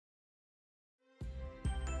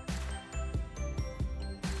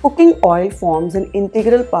Cooking oil forms an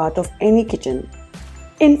integral part of any kitchen.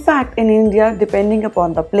 In fact, in India, depending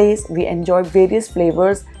upon the place, we enjoy various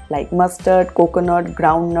flavors like mustard, coconut,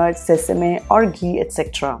 groundnut, sesame or ghee,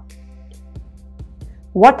 etc.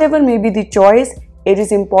 Whatever may be the choice, it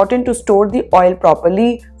is important to store the oil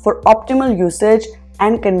properly for optimal usage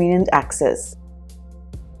and convenient access.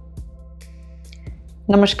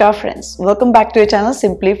 Namaskar friends, welcome back to your channel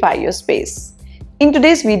Simplify Your Space. In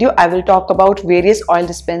today's video, I will talk about various oil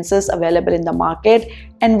dispensers available in the market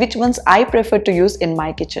and which ones I prefer to use in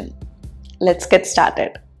my kitchen. Let's get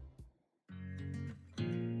started.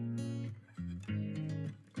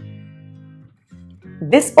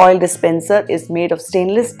 This oil dispenser is made of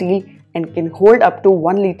stainless steel and can hold up to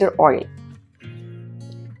 1 liter oil.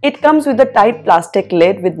 It comes with a tight plastic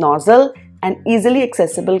lid with nozzle and easily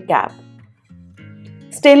accessible cap.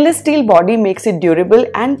 Stainless steel body makes it durable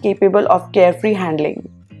and capable of carefree handling.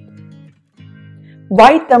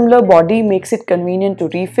 White tumbler body makes it convenient to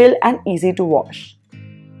refill and easy to wash.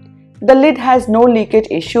 The lid has no leakage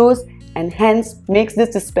issues and hence makes this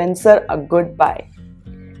dispenser a good buy.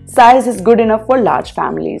 Size is good enough for large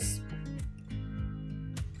families.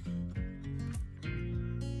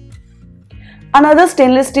 Another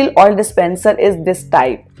stainless steel oil dispenser is this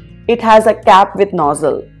type. It has a cap with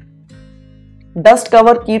nozzle. Dust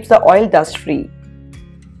cover keeps the oil dust free.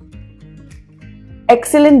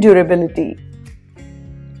 Excellent durability.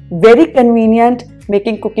 Very convenient,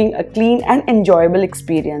 making cooking a clean and enjoyable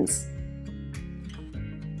experience.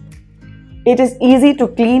 It is easy to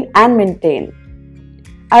clean and maintain.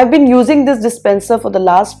 I have been using this dispenser for the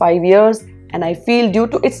last 5 years and I feel due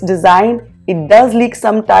to its design, it does leak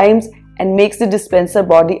sometimes and makes the dispenser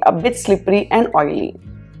body a bit slippery and oily.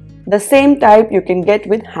 The same type you can get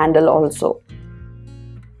with handle also.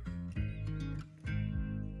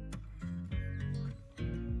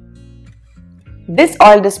 This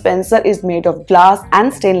oil dispenser is made of glass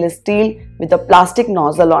and stainless steel with a plastic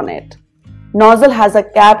nozzle on it. Nozzle has a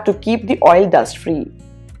cap to keep the oil dust free.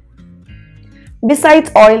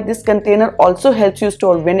 Besides oil, this container also helps you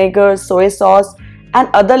store vinegar, soy sauce and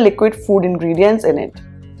other liquid food ingredients in it.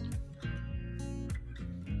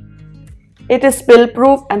 It is spill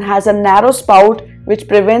proof and has a narrow spout which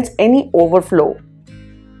prevents any overflow.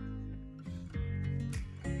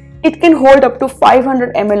 It can hold up to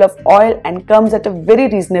 500 ml of oil and comes at a very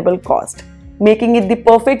reasonable cost, making it the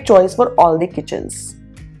perfect choice for all the kitchens.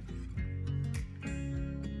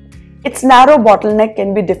 Its narrow bottleneck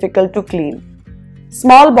can be difficult to clean.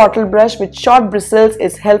 Small bottle brush with short bristles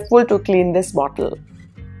is helpful to clean this bottle.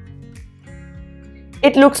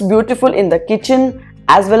 It looks beautiful in the kitchen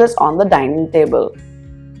as well as on the dining table.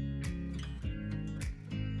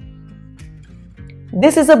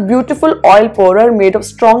 This is a beautiful oil pourer made of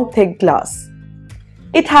strong thick glass.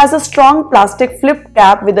 It has a strong plastic flip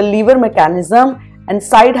cap with a lever mechanism and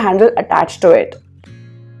side handle attached to it.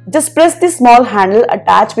 Just press the small handle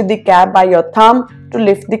attached with the cap by your thumb to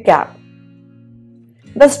lift the cap.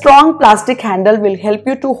 The strong plastic handle will help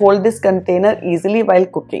you to hold this container easily while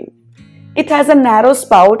cooking. It has a narrow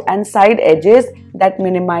spout and side edges that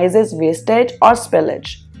minimizes wastage or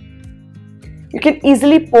spillage. You can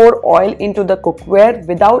easily pour oil into the cookware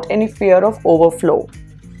without any fear of overflow.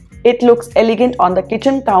 It looks elegant on the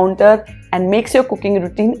kitchen counter and makes your cooking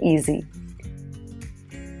routine easy.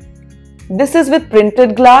 This is with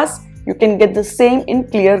printed glass. You can get the same in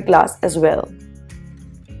clear glass as well.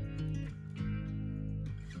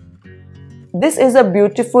 This is a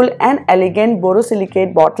beautiful and elegant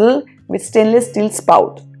borosilicate bottle with stainless steel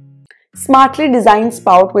spout. Smartly designed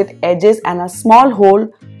spout with edges and a small hole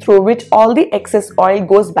through which all the excess oil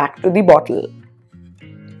goes back to the bottle.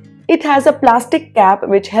 It has a plastic cap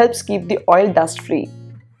which helps keep the oil dust free.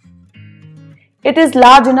 It is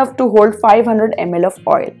large enough to hold 500 ml of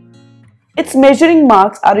oil. Its measuring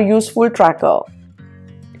marks are a useful tracker.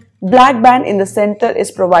 Black band in the center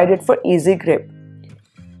is provided for easy grip.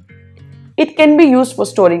 It can be used for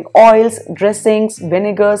storing oils, dressings,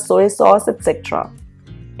 vinegar, soy sauce, etc.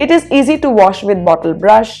 It is easy to wash with bottle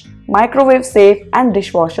brush, microwave safe and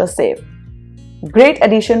dishwasher safe. Great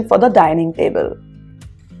addition for the dining table.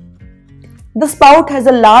 The spout has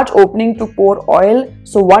a large opening to pour oil,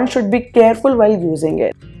 so one should be careful while using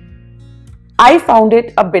it. I found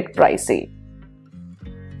it a bit pricey.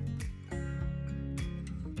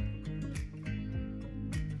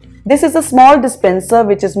 This is a small dispenser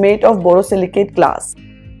which is made of borosilicate glass.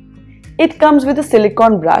 It comes with a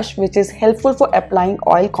silicone brush which is helpful for applying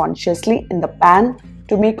oil consciously in the pan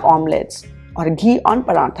to make omelets or ghee on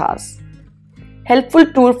parathas. Helpful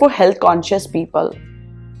tool for health conscious people.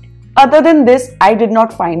 Other than this, I did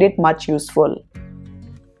not find it much useful.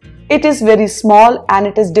 It is very small and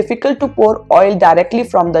it is difficult to pour oil directly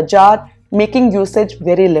from the jar, making usage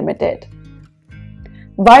very limited.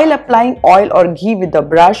 While applying oil or ghee with the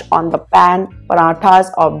brush on the pan,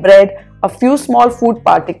 parathas or bread, a few small food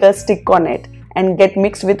particles stick on it and get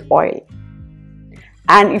mixed with oil.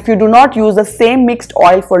 And if you do not use the same mixed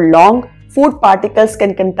oil for long, food particles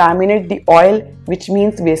can contaminate the oil, which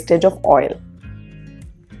means wastage of oil.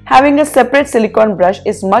 Having a separate silicone brush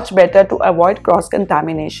is much better to avoid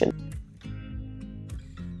cross-contamination.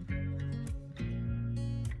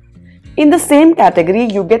 In the same category,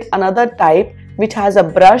 you get another type which has a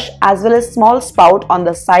brush as well as small spout on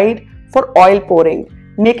the side for oil pouring,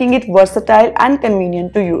 making it versatile and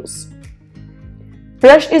convenient to use.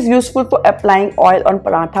 Brush is useful for applying oil on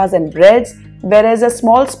parathas and breads, whereas a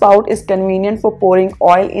small spout is convenient for pouring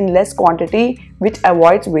oil in less quantity, which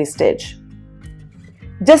avoids wastage.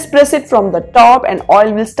 Just press it from the top and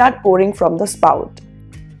oil will start pouring from the spout.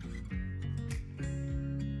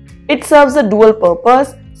 It serves a dual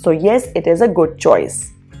purpose, so yes, it is a good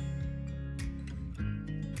choice.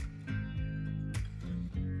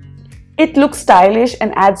 It looks stylish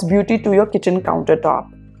and adds beauty to your kitchen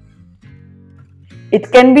countertop.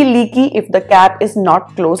 It can be leaky if the cap is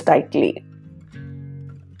not closed tightly.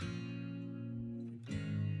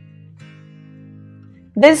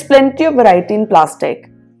 There is plenty of variety in plastic.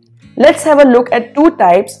 Let's have a look at two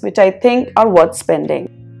types which I think are worth spending.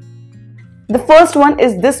 The first one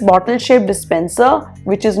is this bottle-shaped dispenser,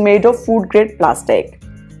 which is made of food-grade plastic.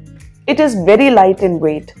 It is very light in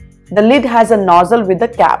weight. The lid has a nozzle with a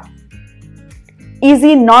cap.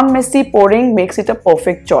 Easy, non-messy pouring makes it a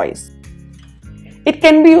perfect choice. It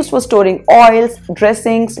can be used for storing oils,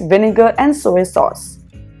 dressings, vinegar and soy sauce.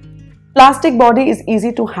 Plastic body is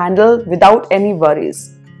easy to handle without any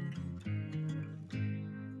worries.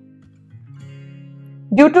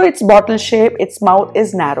 Due to its bottle shape, its mouth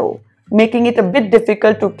is narrow, making it a bit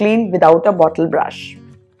difficult to clean without a bottle brush.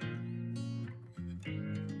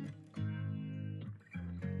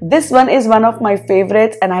 This one is one of my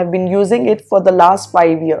favorites and I have been using it for the last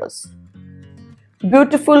 5 years.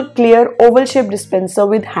 Beautiful, clear, oval-shaped dispenser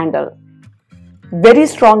with handle. Very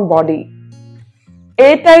strong body.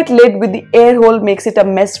 Airtight lid with the air hole makes it a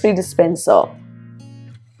mess-free dispenser.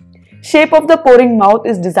 Shape of the pouring mouth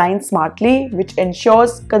is designed smartly, which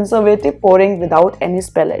ensures conservative pouring without any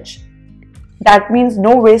spillage. That means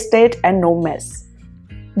no wastage and no mess.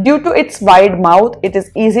 Due to its wide mouth, it is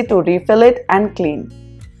easy to refill it and clean.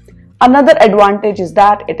 Another advantage is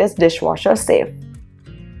that it is dishwasher safe.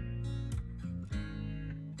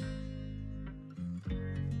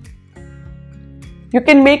 You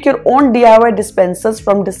can make your own DIY dispensers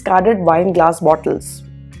from discarded wine glass bottles.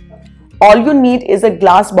 All you need is a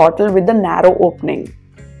glass bottle with a narrow opening.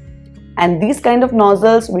 And these kind of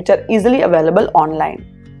nozzles which are easily available online.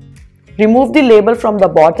 Remove the label from the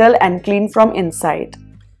bottle and clean from inside.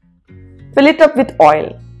 Fill it up with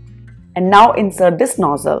oil. And now insert this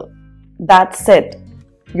nozzle. That's it.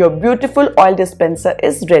 Your beautiful oil dispenser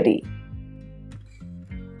is ready.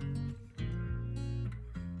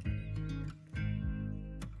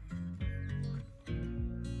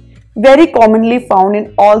 Very commonly found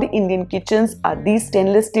in all the Indian kitchens are these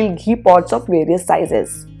stainless steel ghee pots of various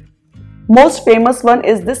sizes. Most famous one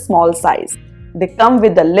is this small size. They come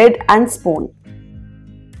with a lid and spoon.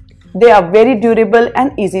 They are very durable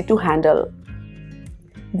and easy to handle.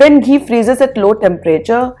 When ghee freezes at low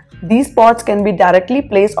temperature, these pots can be directly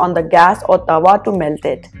placed on the gas or tawa to melt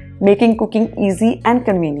it, making cooking easy and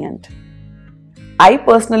convenient. I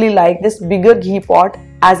personally like this bigger ghee pot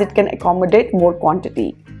as it can accommodate more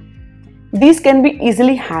quantity. These can be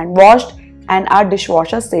easily hand washed and are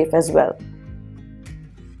dishwasher safe as well.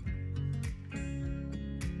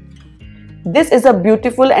 This is a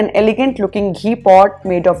beautiful and elegant looking ghee pot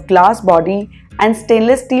made of glass body and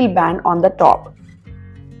stainless steel band on the top.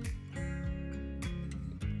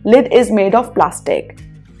 Lid is made of plastic.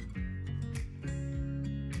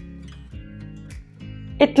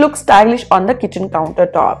 It looks stylish on the kitchen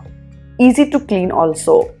countertop. Easy to clean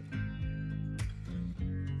also.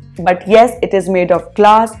 But yes, it is made of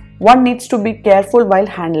glass. One needs to be careful while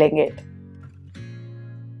handling it.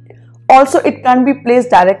 Also, it can be placed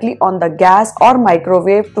directly on the gas or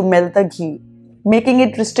microwave to melt the ghee, making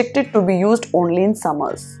it restricted to be used only in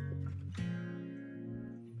summers.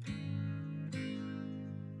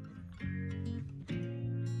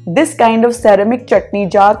 This kind of ceramic chutney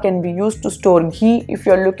jar can be used to store ghee if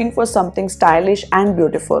you are looking for something stylish and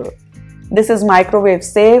beautiful. This is microwave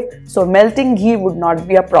safe, so melting ghee would not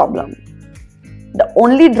be a problem. The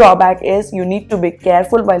only drawback is you need to be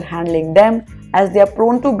careful while handling them as they are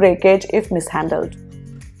prone to breakage if mishandled.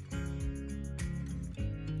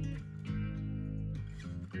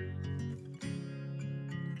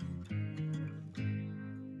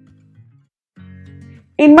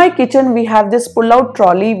 In my kitchen, we have this pull-out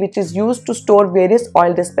trolley which is used to store various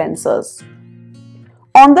oil dispensers.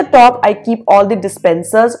 On the top, I keep all the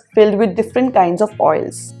dispensers filled with different kinds of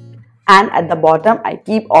oils. And at the bottom, I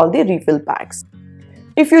keep all the refill packs.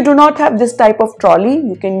 If you do not have this type of trolley,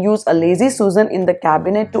 you can use a lazy Susan in the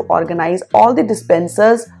cabinet to organize all the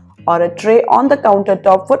dispensers or a tray on the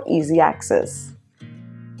countertop for easy access.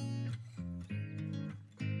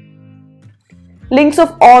 Links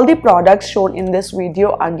of all the products shown in this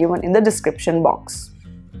video are given in the description box.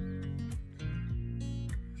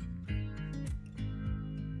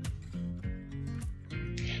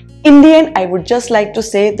 In the end, I would just like to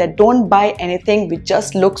say that don't buy anything which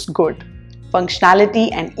just looks good.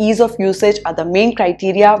 Functionality and ease of usage are the main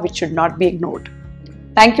criteria which should not be ignored.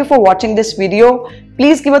 Thank you for watching this video.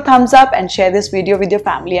 Please give a thumbs up and share this video with your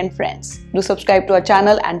family and friends. Do subscribe to our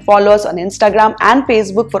channel and follow us on Instagram and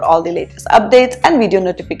Facebook for all the latest updates and video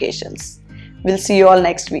notifications. We'll see you all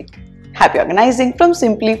next week. Happy organizing from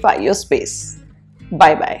Simplify Your Space.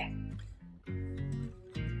 Bye bye.